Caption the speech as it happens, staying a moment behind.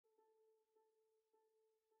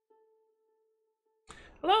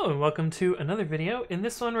Hello and welcome to another video. In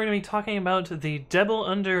this one we're going to be talking about the double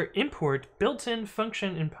under import built-in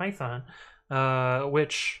function in Python,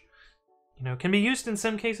 which can be used in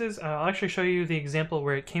some cases. I'll actually show you the example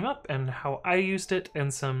where it came up and how I used it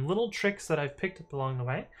and some little tricks that I've picked up along the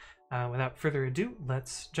way. Without further ado,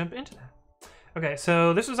 let's jump into that. Okay,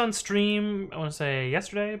 so this was on stream, I want to say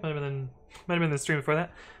yesterday, might have been the stream before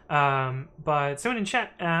that. But someone in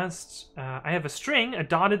chat asked, I have a string, a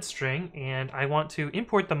dotted string, and I want to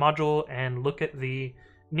import the module and look at the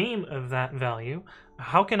name of that value.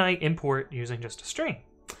 How can I import using just a string?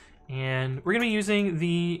 And we're going to be using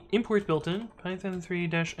the import built-in, Python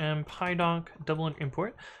 3-m pydoc double under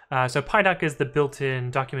import. So pydoc is the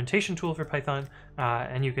built-in documentation tool for Python,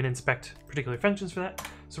 and you can inspect particular functions for that.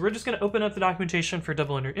 So we're just going to open up the documentation for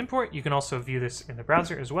double under import. You can also view this in the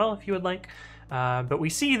browser as well if you would like. But we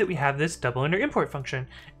see that we have this double under import function,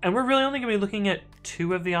 and we're really only going to be looking at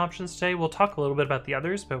two of the options today. We'll talk a little bit about the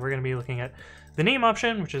others, but we're going to be looking at the name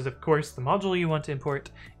option, which is of course the module you want to import,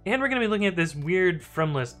 and we're going to be looking at this weird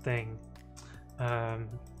from list thing.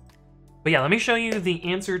 But yeah, let me show you the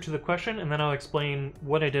answer to the question, and then I'll explain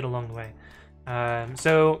what I did along the way.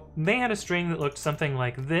 So they had a string that looked something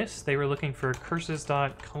like this. They were looking for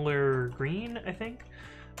curses.color green, I think.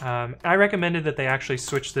 I recommended that they actually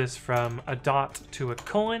switch this from a dot to a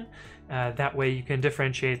colon. That way you can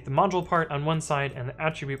differentiate the module part on one side and the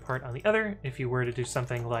attribute part on the other if you were to do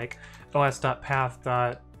something like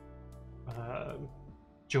os.path.join,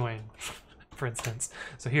 for instance.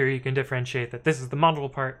 So here you can differentiate that this is the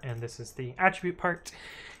module part and this is the attribute part.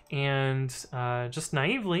 And just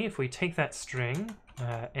naively, if we take that string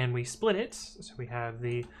and we split it, so we have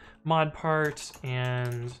the mod part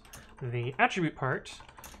and the attribute part,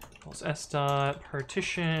 equals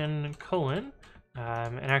s.partition colon.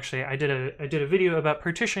 And actually, I did a video about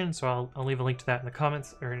partition, so I'll leave a link to that in the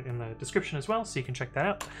comments or in the description as well, so you can check that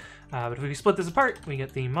out. But if we split this apart, we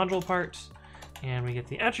get the module part and we get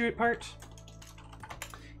the attribute part,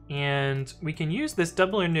 and we can use this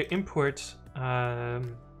double under import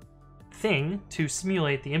thing to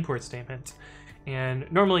simulate the import statement.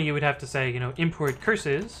 And normally you would have to say, import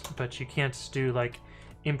curses, but you can't do like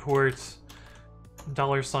import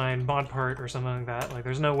 $mod part or something like that. Like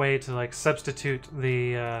there's no way to like substitute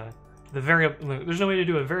the variable. There's no way to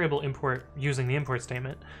do a variable import using the import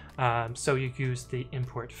statement. So you use the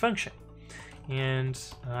import function. And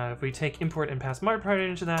if we take import and pass mod part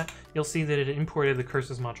into that, you'll see that it imported the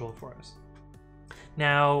curses module for us.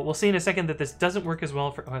 Now, we'll see in a second that this doesn't work as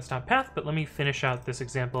well for os.path, but let me finish out this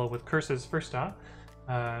example with curses first off.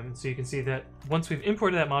 So you can see that once we've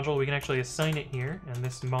imported that module, we can actually assign it here, and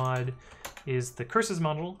this mod is the curses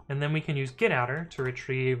module, and then we can use getAtter to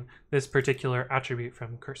retrieve this particular attribute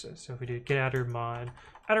from curses. So if we do getAtter mod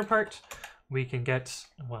attr part, we can get,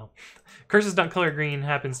 well, curses.color green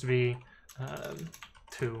happens to be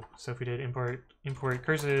 2. So if we did import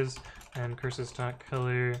curses and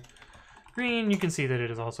curses.color green, you can see that it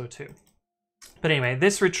is also 2. But anyway,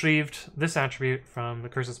 this retrieved this attribute from the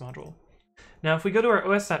curses module. Now, if we go to our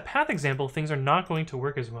os.path example, things are not going to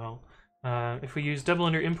work as well. If we use double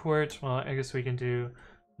under import, well, I guess we can do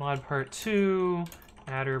mod part 2,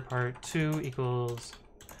 attr part 2 equals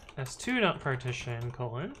s2.partition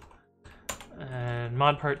colon. And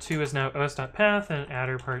mod part 2 is now os.path, and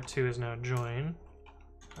attr part 2 is now join.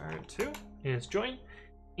 Part 2 is join.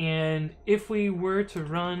 And if we were to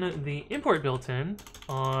run the import built-in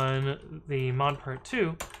on the mod part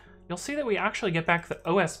 2, you'll see that we actually get back the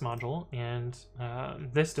OS module, and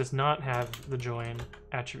this does not have the join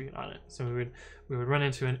attribute on it. So we would run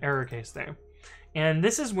into an error case there. And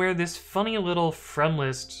this is where this funny little from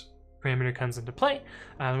list parameter comes into play.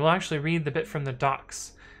 We'll actually read the bit from the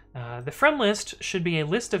docs. The from list should be a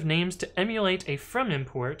list of names to emulate a from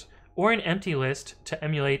import, or an empty list to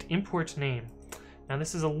emulate import name. Now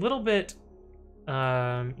this is a little bit,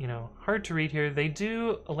 hard to read here. They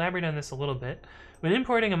do elaborate on this a little bit. When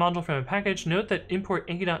importing a module from a package, note that import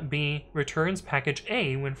a.b returns package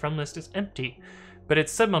A when from list is empty, but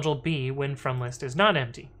its submodule B when from list is not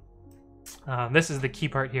empty. This is the key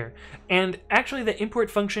part here. And actually the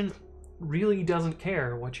import function really doesn't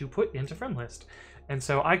care what you put into from list. And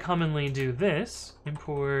so I commonly do this,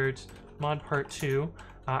 import mod part 2.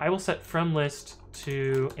 I will set from list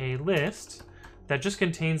to a list that just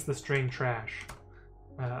contains the string trash.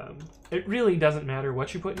 It really doesn't matter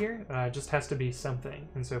what you put here, it just has to be something.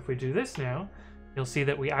 And so if we do this now, you'll see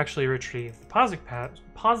that we actually retrieve the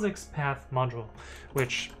POSIX path module,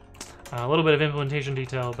 which, a little bit of implementation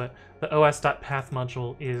detail, but the os.path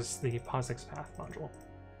module is the POSIX path module.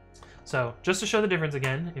 So just to show the difference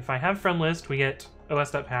again, if I have from list, we get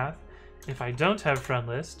os.path. if I don't have friend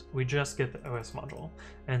list, we just get the OS module.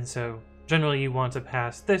 And so generally you want to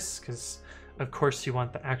pass this because of course you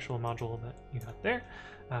want the actual module that you got there.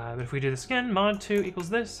 But if we do this again, mod2 equals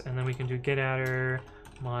this, and then we can do get adder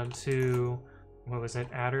mod2, what was it,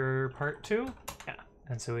 adder part 2? Yeah,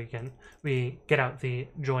 and so we get out the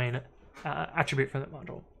join attribute from that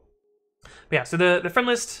module. But yeah, so the friend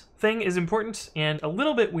list thing is important and a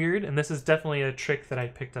little bit weird, and this is definitely a trick that I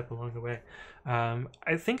picked up along the way.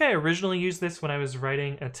 I think I originally used this when I was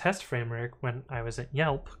writing a test framework when I was at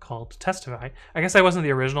Yelp called Testify. I guess I wasn't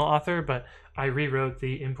the original author, but I rewrote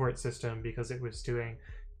the import system because it was doing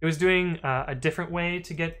a different way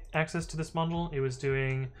to get access to this module. It was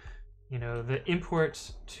doing, you know, the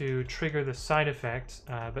import to trigger the side effect,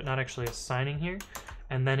 but not actually assigning here.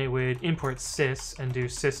 And then it would import sys and do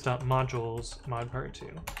sys.modules mod part 2.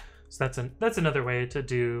 So that's another way to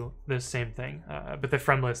do the same thing. But the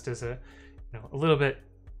friend list is a little bit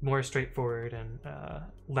more straightforward and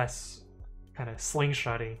less kind of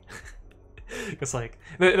slingshotty. It's like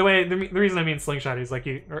the reason I mean slingshotty is like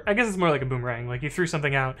I guess it's more like a boomerang. Like you threw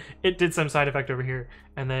something out, it did some side effect over here,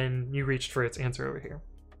 and then you reached for its answer over here.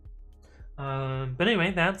 But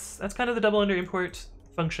anyway, that's kind of the double under import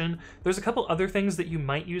function. There's a couple other things that you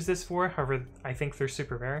might use this for, however, I think they're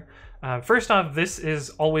super rare. First off, this is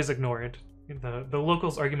always ignored. The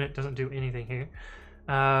locals argument doesn't do anything here.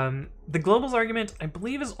 The globals argument, I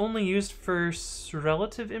believe, is only used for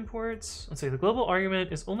relative imports. Let's see, the global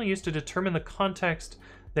argument is only used to determine the context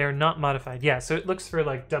they are not modified. Yeah, so it looks for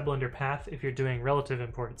like double under path if you're doing relative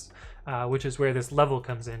imports, which is where this level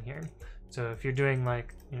comes in here. So if you're doing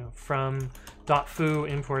like, from .foo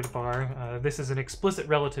import bar, this is an explicit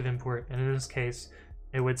relative import, and in this case,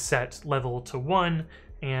 it would set level to 1,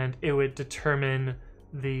 and it would determine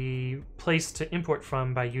the place to import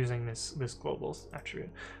from by using this globals attribute.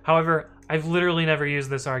 However, I've literally never used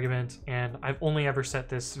this argument, and I've only ever set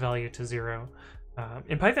this value to 0.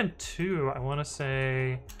 In Python 2, I want to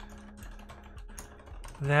say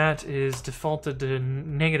that is defaulted to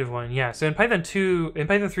 -1. Yeah, so in Python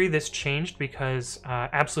 3, this changed because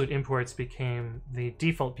absolute imports became the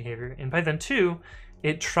default behavior. In Python 2,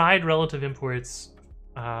 it tried relative imports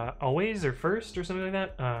always or first or something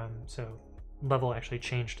like that. So level actually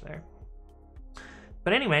changed there.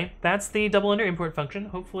 But anyway, that's the double under import function.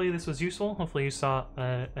 Hopefully this was useful. Hopefully you saw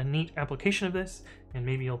a neat application of this, and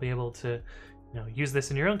maybe you'll be able to use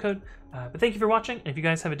this in your own code. But thank you for watching. And if you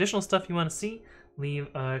guys have additional stuff you want to see,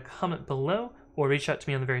 leave a comment below or reach out to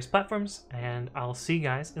me on the various platforms, and I'll see you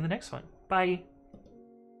guys in the next one. Bye!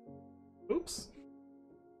 Oops.